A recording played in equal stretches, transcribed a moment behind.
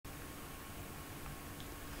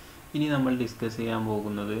ഇനി നമ്മൾ ഡിസ്കസ് ചെയ്യാൻ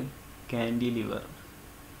പോകുന്നത് കാൻറ്റിലിവർ.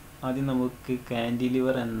 ആദ്യം നമുക്ക്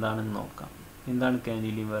കാൻറ്റിലിവർ എന്താണെന്ന് നോക്കാം. എന്താണ്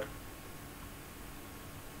കാൻറ്റിലിവർ?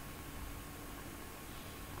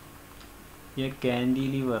 A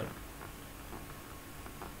cantilever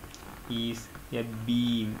is a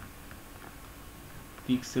beam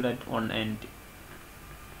fixed at one end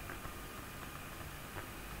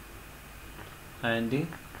and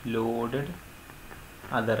loaded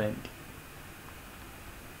other end.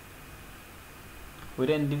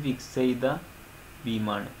 ഒരു എൻഡ് ഫിക്സ് ചെയ്ത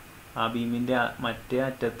ബീമാണ്. ആ ബീമിൻ്റെ മറ്റേ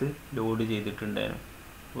അറ്റത്ത് ലോഡ് ചെയ്തിട്ടുണ്ടായിരുന്നു.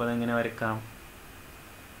 അപ്പോൾ അതെങ്ങനെ വരക്കാം?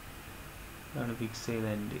 അതാണ് ഫിക്സ് ചെയ്ത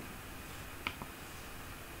എൻഡ്.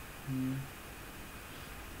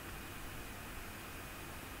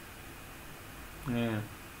 അങ്ങനെയാണ്.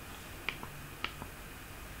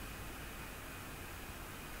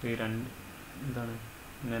 ഈ രണ്ട് എന്താണ്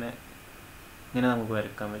ഇങ്ങനെ നമുക്ക്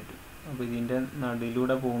വരക്കാൻ പറ്റും. അപ്പോൾ ഇതിൻ്റെ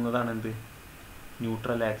നടുവിലൂടെ പോകുന്നതാണ് എന്ത്?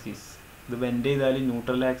 Neutral axis. ഇത് ബെൻഡ് ചെയ്താൽ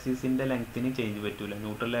ന്യൂട്രൽ ആക്സിസിൻ്റെ ലെങ്ത്തിന് ചേഞ്ച് പറ്റില്ല.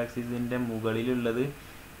 ന്യൂട്രൽ ആക്സിസിൻ്റെ മുകളിലുള്ളത്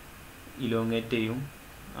ഇലോങ്ങേറ്റ് ചെയ്യും,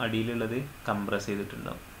 അടിയിലുള്ളത് കംപ്രസ്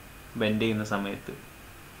ചെയ്തിട്ടുണ്ടാവും ബെൻഡ് ചെയ്യുന്ന സമയത്ത്.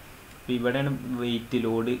 അപ്പോൾ ഇവിടെയാണ് വെയിറ്റ്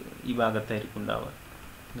ലോഡ് ഈ ഭാഗത്തായിരിക്കും ഉണ്ടാവുക.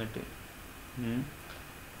 എന്നിട്ട്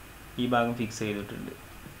ഈ ഭാഗം ഫിക്സ് ചെയ്തിട്ടുണ്ട്.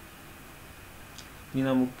 ഇനി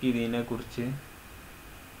നമുക്ക് ഇതിനെക്കുറിച്ച്,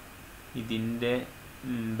 ഇതിൻ്റെ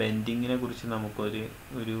ബെൻഡിങ്ങിനെ കുറിച്ച് നമുക്കൊരു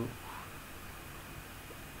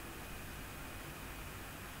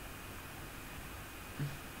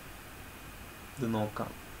ഇത്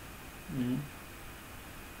നോക്കാം.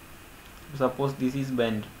 Suppose this is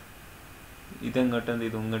bend. ഇതെങ്ങോട്ട് എന്ത്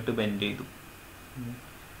ചെയ്തു? ഇങ്ങോട്ട് ബെൻഡ് ചെയ്തു.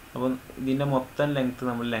 അപ്പോൾ ഇതിൻ്റെ മൊത്തം ലെങ്ത്ത്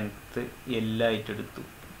നമ്മൾ ലെങ്ത്ത് എല്ലായിട്ട് എടുത്തു.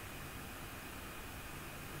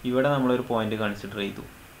 ഇവിടെ നമ്മളൊരു പോയിന്റ് കൺസിഡർ ചെയ്തു,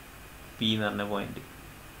 പി എന്ന് പറഞ്ഞ പോയിന്റ്.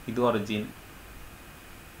 ഇത് ഒറിജിൻ.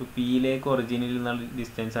 ഇപ്പോൾ പിയിലേക്ക് ഒറിജിനിൽ നിന്നുള്ള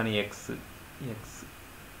ഡിസ്റ്റൻസ് ആണ് എക്സ്.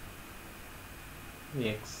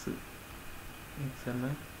 എന്ന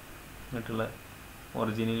ഇങ്ങോട്ടുള്ള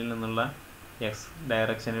ഒറിജിനിൽ നിന്നുള്ള എക്സ്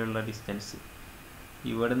ഡയറക്ഷനിലുള്ള ഡിസ്റ്റൻസ്.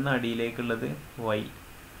 ഇവിടെ നിന്ന് അടിയിലേക്കുള്ളത് വൈ.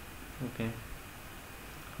 ഓക്കെ.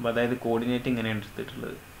 അപ്പോൾ അതായത് കോർഡിനേറ്റ് ഇങ്ങനെയാണ്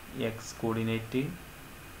എടുത്തിട്ടുള്ളത്. എക്സ് കോർഡിനേറ്റ്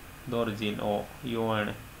ഇത് ഒറിജിൻ യോ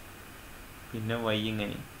ആണ്, പിന്നെ വൈ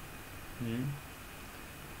ഇങ്ങനെ.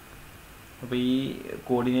 അപ്പോൾ ഈ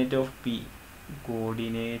കോർഡിനേറ്റ് ഓഫ് പി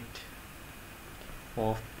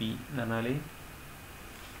എന്ന് പറഞ്ഞാൽ,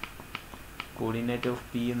 കോർഡിനേറ്റ് ഓഫ്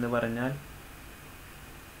പി എന്ന് പറഞ്ഞാൽ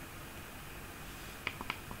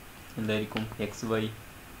എന്തായിരിക്കും? എക്സ് വൈ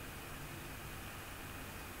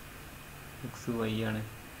ആണ്.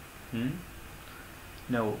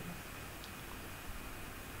 നൗ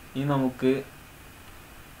ഇനി നമുക്ക്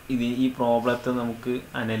ഈ പ്രോബ്ലത്തെ നമുക്ക്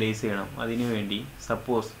അനലൈസ് ചെയ്യണം. അതിനു വേണ്ടി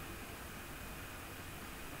സപ്പോസ്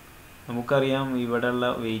നമുക്കറിയാം ഇവിടെയുള്ള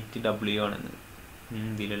വെയിറ്റ് ഡബ്ല്യു ആണെന്ന്.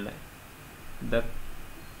 ഇതിലുള്ള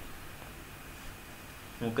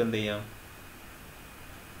നമുക്ക് എന്ത് ചെയ്യാം?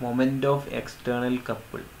 Moment of external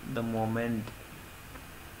couple, the moment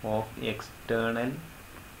of external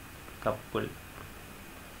couple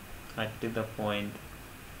at the point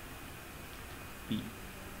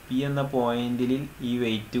P എന്ന പോയിന്റിൽ ഈ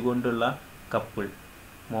വെയിറ്റ് കൊണ്ടുള്ള കപ്പിൾ,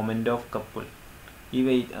 മൊമെന്റ് ഓഫ് കപ്പിൾ. ഈ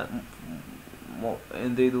വെയിറ്റ്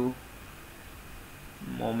എന്ത് ചെയ്തു?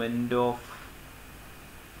 മൊമെന്റ്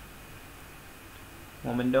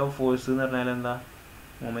ഓഫ് ഫോഴ്സ് എന്ന് പറഞ്ഞാൽ എന്താ?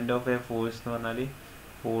 മൊമെന്റ് ഓഫ് എ ഫോഴ്സ് എന്ന് പറഞ്ഞാൽ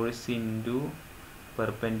force into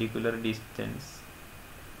perpendicular distance.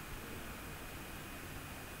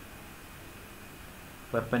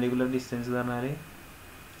 Perpendicular distance എന്ന് പറഞ്ഞാൽ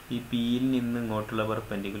ഈ പിയിൽ നിന്ന് ഇങ്ങോട്ടുള്ള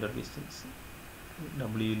പെർപെൻഡിക്കുലർ ഡിസ്റ്റൻസ്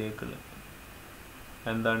ഡബ്ല്യൂയിലേക്കുള്ള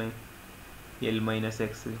എന്താണ്? എൽ മൈനസ്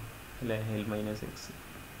എക്സ് അല്ലേ? L minus X.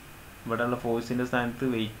 ഇവിടെയുള്ള ഫോഴ്സിൻ്റെ സ്ഥാനത്ത്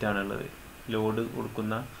വെയിറ്റ് ആണുള്ളത്, ലോഡ്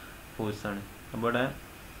കൊടുക്കുന്ന ഫോഴ്സാണ്. അവിടെ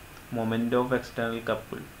moment of external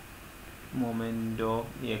couple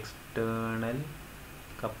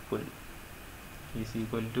is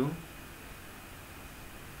equal to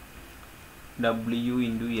W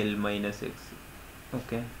into L minus X.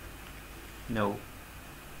 Okay. Now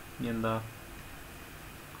ഇനി എന്താ?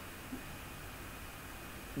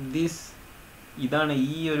 ഇതാണ്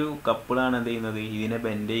ഈ ഒരു കപ്പിളാണ് എന്ത് ചെയ്യുന്നത്? ഇതിനെ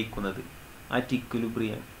bend ചെയ്യിക്കുന്നത്. At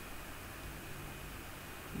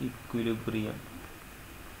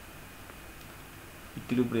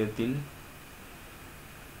ഇക്വിലിബ്രിയത്തിൽ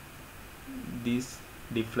this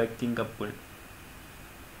deflecting couple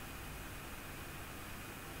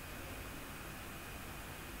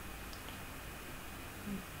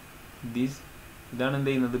ഇതാണ് എന്ത്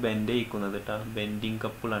ചെയ്യുന്നത്? ബെൻഡ് ചെയ്യിക്കുന്നത് കേട്ടോ. Bending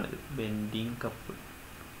കപ്പിളാണിത്. Bending couple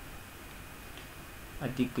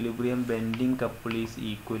at equilibrium bending couple is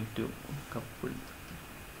equal to couple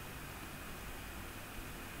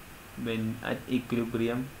at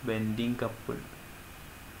equilibrium bending couple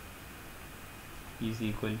is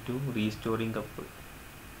equal to restoring couple.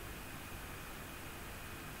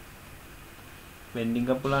 Bending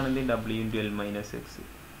couple ആണെങ്കിൽ W into L minus X.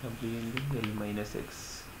 W into L minus X.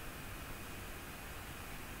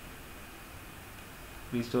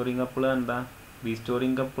 Restoring couple എന്താ?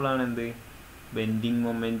 Restoring couple ആണ് എന്ത്? Bending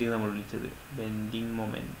moment നമ്മൾ വിളിച്ചത്. Bending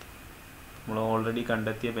moment നമ്മൾ already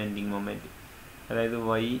കണ്ടെത്തിയ bending moment, അതായത്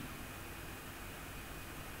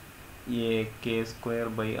YAK²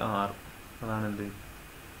 അതാണെന്ത്?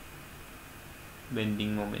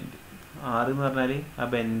 Bending moment. R എന്ന് പറഞ്ഞാൽ ആ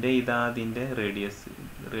ബെൻഡ് ചെയ്ത അതിൻ്റെ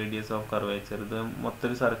റേഡിയസ് ഓഫ് കർവേച്ചർ. ഇത് മൊത്തം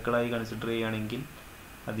ഒരു സർക്കിളായി കൺസിഡർ ചെയ്യുകയാണെങ്കിൽ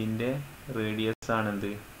അതിൻ്റെ റേഡിയസ്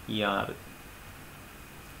ആണെന്ത്? ഈ R,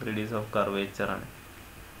 റേഡിയസ് ഓഫ് കർവേച്ചറാണ്.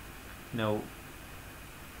 നൗ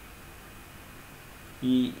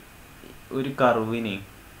ഈ ഒരു കർവിന്,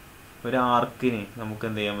 ഒരു ആർക്കിന് നമുക്ക്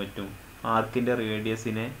എന്ത് ചെയ്യാൻ പറ്റും? ആർക്കിൻ്റെ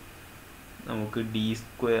റേഡിയസിനെ നമുക്ക് d²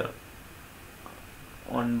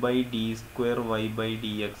 1/d²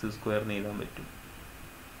 y/dx² എന്ന് എഴുതാൻ പറ്റും.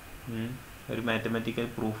 ഒരു മാത്തമാറ്റിക്കൽ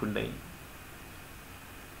പ്രൂഫ് ഉണ്ടായി.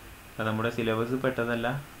 അത് നമ്മുടെ സിലബസ് പെട്ടതല്ല,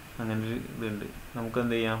 അങ്ങനെ ഒരു ഇതുണ്ട്. നമുക്ക്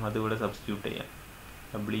എന്ത് ചെയ്യാം? അതിവിടെ സബ്സ്റ്റിറ്റ്യൂട്ട് ചെയ്യാം.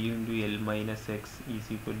 W into L minus X is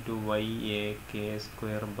equal to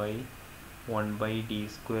YAK² by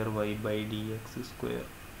 1/d² y/dx².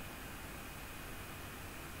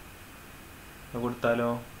 കൊടുത്താലോ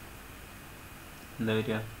എന്താ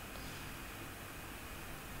വരിക?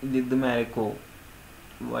 ഇത് മേലേക്കോ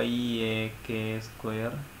YAK²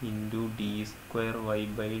 into d²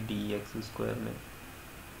 y/dx².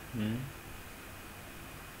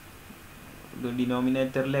 ഇത്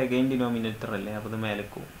ഡിനോമിനേറ്ററിൽ അഗൈൻ ഡിനോമിനേറ്റർ അല്ലേ, അപ്പോൾ ഇത്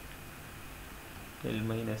മേലേക്കോ L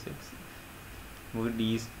minus X. നമുക്ക് d²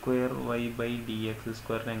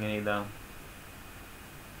 y/dx² എങ്ങനെ എഴുതാം?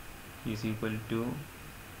 Is equal to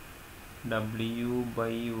W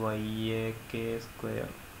by YAK²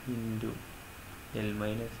 into L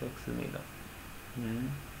minus X എന്ന് എഴുതാം.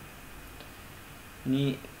 ഇനി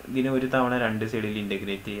ഇതിനെ ഒരു തവണ രണ്ട് സൈഡിൽ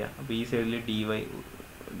ഇൻ്റഗ്രേറ്റ് ചെയ്യാം. അപ്പോൾ ഈ സൈഡിൽ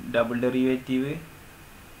ഡബിൾ ഡെറിവേറ്റീവ്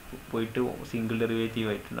പോയിട്ട് സിംഗിൾ ഡെറിവേറ്റീവ്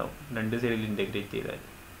ആയിട്ടുണ്ടാവും രണ്ട് സൈഡിൽ ഇൻ്റഗ്രേറ്റ് ചെയ്താൽ.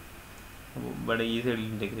 അപ്പോൾ ഇവിടെ ഈ സൈഡിൽ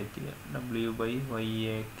ഇൻ്റഗ്രേറ്റ് ചെയ്യാം. W by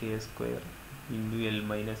YAK² into L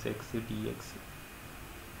minus X dx.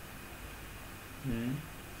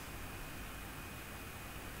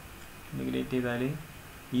 Integrate ചെയ്താൽ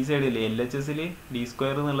ഈ സൈഡിൽ LHSൽ d²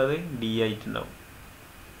 എന്നുള്ളത് d ആയിട്ടുണ്ടാവും.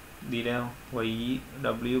 ഇതിലെ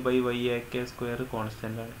W by YAK²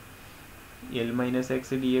 കോൺസ്റ്റൻ്റ് ആണ്. L minus X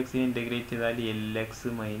dx integrate ചെയ്താൽ LX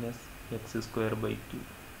minus X²/2.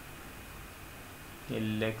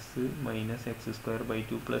 LX minus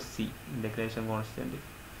X²/2 plus C integration constant.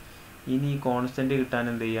 ഇനി ഈ കോൺസ്റ്റൻറ്റ് കിട്ടാൻ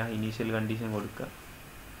എന്ത് ചെയ്യുക? ഇനീഷ്യൽ കണ്ടീഷൻ കൊടുക്കുക.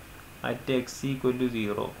 at x equal to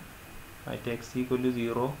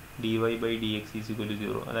 0 dy/dx is equal to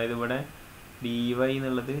 0. അതായത് ഇവിടെ dy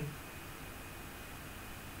എന്നുള്ളത്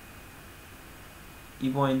ഈ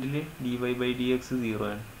പോയിന്റിൽ dy/dx 0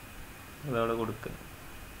 ആണ്. അതവിടെ കൊടുക്കുക.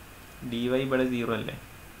 dy ഇവിടെ 0 അല്ലേ?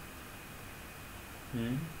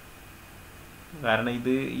 കാരണം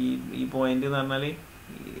ഇത് ഈ പോയിന്റ് എന്ന് പറഞ്ഞാൽ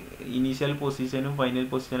ഇനീഷ്യൽ പൊസിഷനും ഫൈനൽ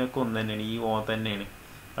പൊസിഷനൊക്കെ ഒന്ന് തന്നെയാണ്. ഈ O തന്നെയാണ്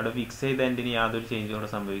അവിടെ ഫിക്സ് ചെയ്തതിന് യാതൊരു ചേഞ്ചും അവിടെ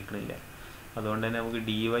സംഭവിക്കണില്ല. അതുകൊണ്ട് തന്നെ നമുക്ക്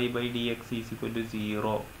dy/dx is equal to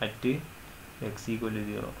 0 at x equal to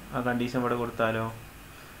 0. ആ കണ്ടീഷൻ ഇവിടെ കൊടുത്താലോ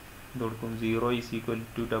ഇത് കൊടുക്കും. 0 is equal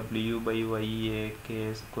to W by YAK²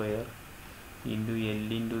 into L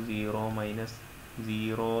into 0 minus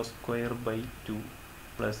 0²/2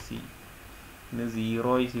 plus C. ഇന്ന്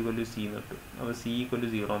 0 is equal to C എന്ന് കിട്ടും. അപ്പോൾ C equal to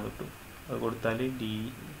 0 എന്ന് കിട്ടും. അത് കൊടുത്താൽ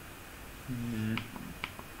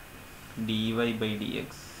dy/dx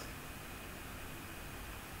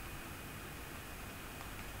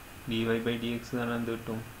എന്ന് പറഞ്ഞാൽ എന്ത്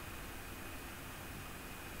കിട്ടും?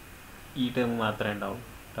 ഈ ടേം മാത്രമേ ഉണ്ടാവും.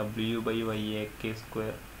 W by YAK²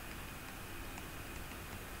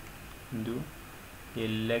 into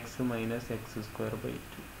LX minus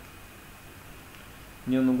X²/2.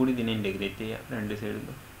 ഇനി ഒന്നും കൂടി ഇതിനെ ഇൻ്റഗ്രേറ്റ് ചെയ്യാം രണ്ട്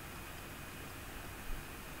സൈഡിലും.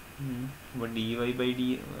 അപ്പോൾ dy/d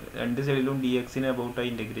രണ്ട് സൈഡിലും dxനെ അബൌട്ടായി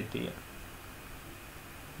ഇൻ്റഗ്രേറ്റ് ചെയ്യാം.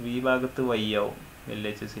 ഈ ഭാഗത്ത് y ആവും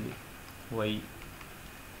LHSൽ. y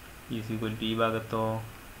ഈസ് ഈക്വൽ ടു ഈ ഭാഗത്തോ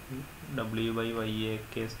W by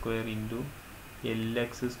YAK² into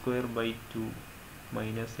LX²/2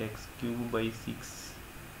 minus X³/6.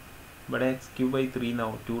 ഇവിടെ X³/3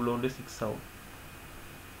 എന്നാവും. 2 ഉള്ളതുകൊണ്ട് 6 ആവും.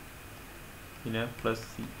 പിന്നെ പ്ലസ്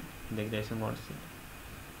C ഇൻ്റഗ്രേഷൻ കോൺസ്റ്റൻറ്റ്.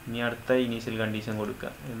 ഇനി അടുത്ത ഇനീഷ്യൽ കണ്ടീഷൻ കൊടുക്കുക.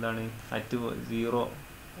 എന്താണ്? അറ്റ് 0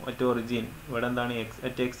 അറ്റ് ഒറിജിൻ ഇവിടെ എന്താണ്?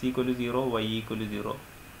 at x equal to 0 y equal to 0.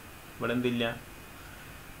 ഇവിടെ എന്തില്ല?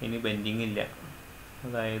 ഇനി ബെൻഡിങ് ഇല്ല.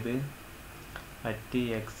 അതായത് at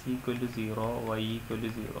X equal to 0 Y equal to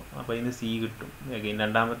 0. അപ്പോൾ ഇതിന് സി കിട്ടും. അഗൈൻ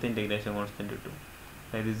രണ്ടാമത്തെ ഇൻറ്റഗ്രേഷൻ കോൺസ്റ്റൻറ്റ് കിട്ടും.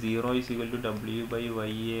 അതായത് 0 is equal to W by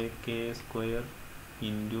Y A K square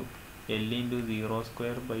into L into 0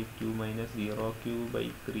 square by 2 minus 0 cube by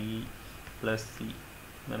 3 plus C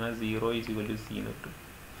എന്ന് പറഞ്ഞാൽ 0 ഈസ് ഈക്വൽ ടു സി എന്ന് കിട്ടും.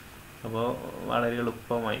 അപ്പോൾ വളരെ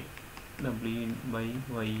എളുപ്പമായി W by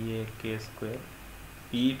Y A K square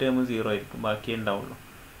ഈ ടേം 0 ആയിരിക്കും, ബാക്കിയേ ഉണ്ടാവുള്ളൂ.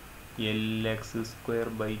 L X square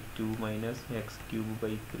by 2 minus X cube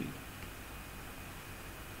by 3.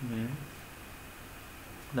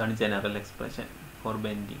 ഇതാണ് general expression for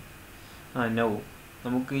bending. Now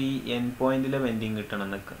നമുക്ക് ഈ എൻ പോയിന്റിലെ ബെൻഡിങ് കിട്ടണം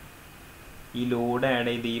എന്നൊക്കെ. ഈ ലോഡ് ആഡ്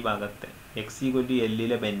ചെയ്ത് ഈ ഭാഗത്തെ എക്സ് ഈക്വൽ ടു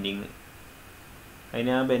എല്ലിലെ ബെൻഡിങ്,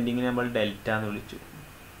 അതിന് ആ ബെൻഡിങ്ങിനെ നമ്മൾ ഡെൽറ്റ എന്ന് വിളിച്ചു.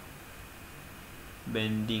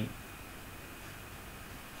 Bending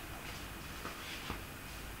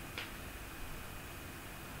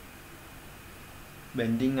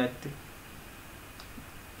at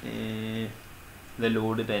the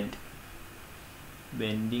loaded end.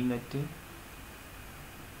 Bending at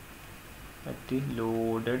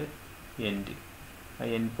loaded end. ആ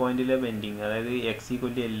എൻ പോയിന്റിലെ ബെൻഡിങ്, അതായത് എക്സ്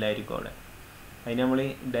ഈക്വൽ ടു എൽ ആയിരിക്കും അവിടെ. അതിന് നമ്മൾ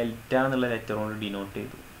ഡെൽറ്റ എന്നുള്ള ലെറ്റർ കൊണ്ട് ഡിനോട്ട്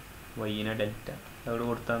ചെയ്തു. വൈനെ ഡെൽറ്റ അവിടെ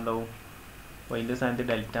കൊടുത്താൽ എന്താവും? വൈൻ്റെ സ്ഥാനത്ത്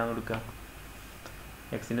ഡെൽറ്റ എന്ന് കൊടുക്കുക,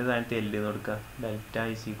 എക്സിൻ്റെ സ്ഥാനത്ത് എൽ എന്ന് കൊടുക്കുക. Delta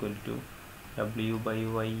is equal to W by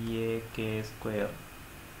Y A K square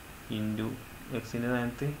into എക്സിൻ്റെ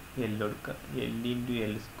സ്ഥാനത്ത് എൽ കൊടുക്കുക, L into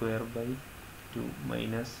L square by 2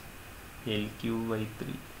 minus L cube by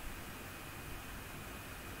 3.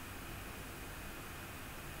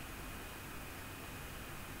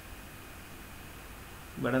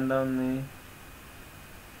 ഇവിടെ എന്താ വന്ന്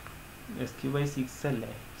എസ് ക്യൂ ബൈ 6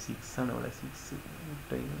 അല്ലേ? 6 ആണ് ഇവിടെ.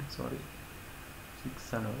 6 സോറി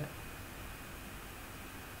 6 ആണ് ഇവിടെ.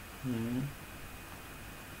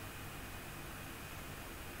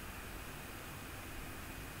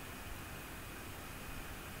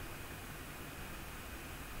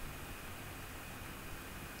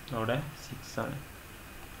 അവിടെ 6 ആണ്.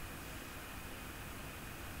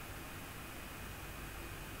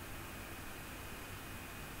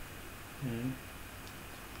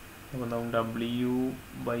 അപ്പോൾ എന്താവും? W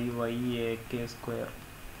by Y A K square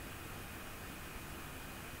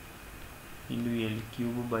into L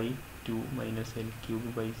cube by 2 minus L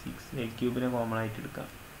cube by 6. L ക്യൂബിനെ common ആയിട്ട് എടുക്കാം.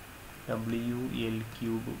 W L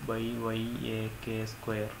cube by Y A K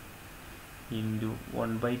square into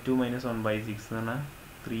 1/2 minus 1/6 എന്ന് പറഞ്ഞാൽ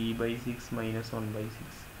 3/6 മൈനസ്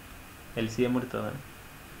 1/6. എൽ സി എം എടുത്തതാണ്.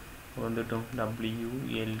 അപ്പോൾ എന്ത് കിട്ടും? W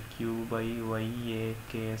L cube by Y A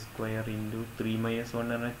K square into 3 minus 1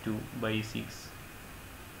 എന്ന് പറഞ്ഞാൽ 2/6.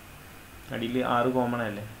 അടിയിൽ 6 കോമൺ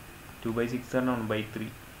അല്ലേ? 2/6 പറഞ്ഞാൽ 1/3.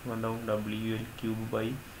 അപ്പോൾ എന്താവും? W L cube by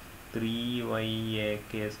 3 Y A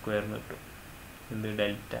K square എന്ന് കിട്ടും. എന്ത്?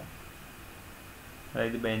 ഡെൽറ്റ.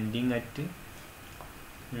 അതായത് bending at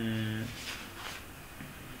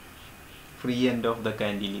free end of the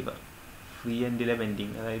കാൻറ്റിലിവർ. Free എൻഡിലെ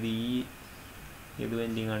bending, അതായത് ഈ ഏത്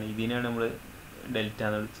ബെൻഡിങ് ആണ്? ഇതിനാണ് നമ്മൾ ഡെൽറ്റ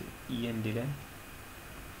എന്ന് വിളിച്ചത്. ഈ എൻഡിലെ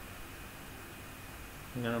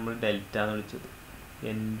ഇതിനാണ് നമ്മൾ ഡെൽറ്റ എന്ന് വിളിച്ചത്.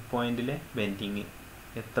 എൻ പോയിന്റിലെ ബെൻഡിങ്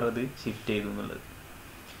എത്ര ഇത് ഷിഫ്റ്റ് ചെയ്തു എന്നുള്ളത്.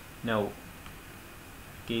 Now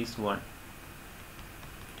case 1.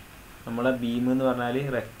 നമ്മളെ ബീം എന്ന് പറഞ്ഞാൽ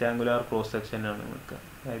റെക്റ്റാങ്കുലാർ ക്രോസ് സെക്ഷൻ ആണ് നമുക്ക്.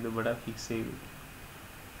 അതായത് ഇവിടെ ഫിക്സ് ചെയ്തു.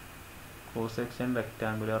 ക്രോസ് സെക്ഷൻ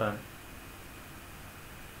റെക്റ്റാങ്കുലർ ആണ്.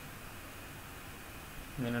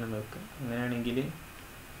 അങ്ങനെയാണ് നോക്കുക. അങ്ങനെയാണെങ്കിൽ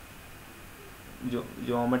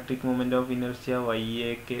geometric moment of inertia Y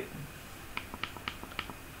A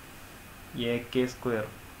K square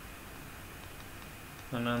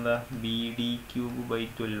പറഞ്ഞാൽ എന്താ? ബി ഡി ക്യൂബ് ബൈ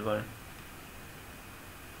 12 ആണ്.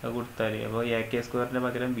 അത് കൊടുത്താൽ അപ്പോൾ എ കെ സ്ക്വയറിൻ്റെ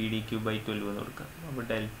പകരം ബി ഡി ക്യൂബ് ബൈ 12 എന്ന് കൊടുക്കാം. അപ്പോൾ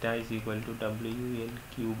delta is equal to W L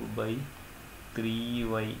cube by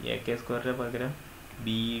 3y. A K സ്ക്വയറിൻ്റെ പകരം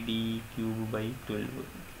ബി ഡി ക്യൂബ് ബൈ 12.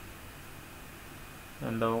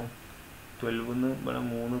 എന്താവും? 12 ന്ന് ഇവിടെ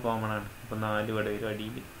 3 കോമൺ ആണ്. അപ്പോൾ 4 ഇവിടെ വരും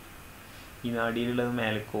അടിയിൽ. ഈ അടിയിലുള്ളത്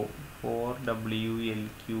മേലക്കോ 4w(l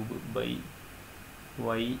cube by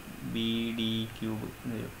y bd cube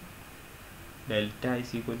എന്ന് വരും. Delta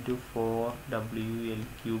is equal to 4w(l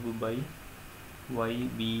cube by y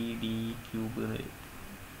bd cube എന്ന് വരും.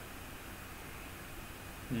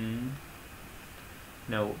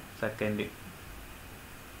 Now second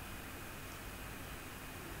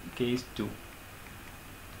case 2.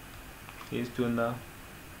 Case 2 എന്താ?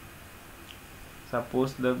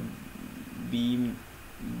 Suppose the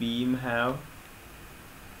beam have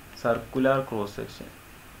circular cross section.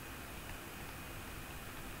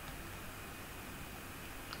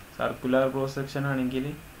 Circular cross section ആണെങ്കിൽ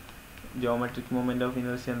geometric moment of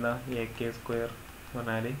inertia എന്താ? ak square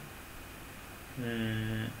പറഞ്ഞാൽ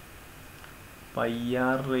pi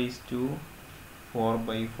R raise to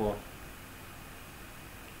 4/4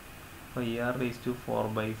 pi R raise to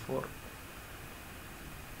 4/4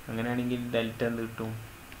 അങ്ങനെയാണെങ്കിൽ delta എന്ത് കിട്ടും?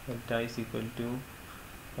 Delta is equal to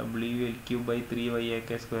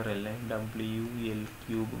WL3/3YAK² അല്ലേ?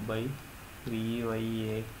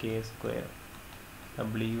 WL3/3YAK².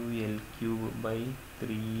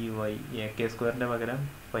 WL3/3YAK² പകരം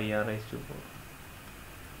pi R raise to 4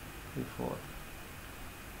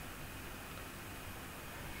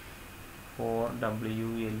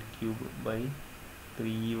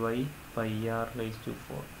 WL3/3Y pi R raise to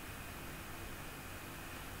 4.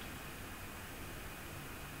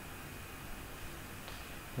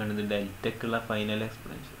 ആണിത് ഡെൽറ്റക്കുള്ള final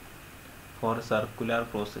expression for circular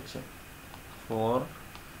cross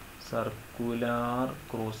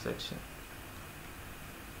section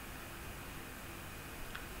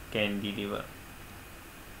cantilever.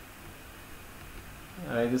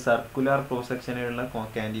 അതായത് circular cross സെക്ഷനിലുള്ള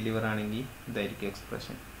cantilever ആണെങ്കിൽ ഇതായിരിക്കും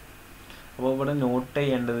expression. അപ്പോൾ ഇവിടെ നോട്ട്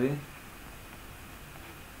ചെയ്യേണ്ടത്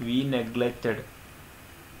V neglected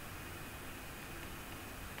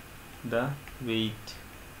the weight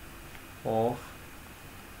of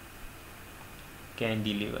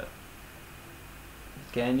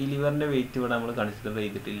കാൻഡിലിവറിൻ്റെ wait ഇവിടെ നമ്മൾ കൺസിഡർ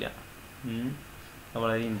ചെയ്തിട്ടില്ല. അത്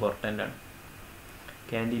വളരെ ഇമ്പോർട്ടൻ്റ് ആണ്.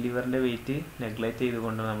 കാൻഡിലിവറിൻ്റെ വെയിറ്റ് നെഗ്ലക്റ്റ്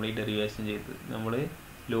ചെയ്തുകൊണ്ടാണ് നമ്മൾ ഈ ഡെറിവേഷൻ ചെയ്തത്. നമ്മൾ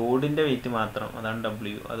ലോഡിൻ്റെ വെയിറ്റ് മാത്രം, അതാണ് W,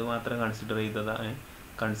 അത് മാത്രം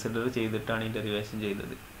കൺസിഡർ ചെയ്തിട്ടാണ് ഈ ഡെറിവേഷൻ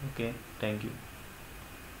ചെയ്തത്. Okay, thank you.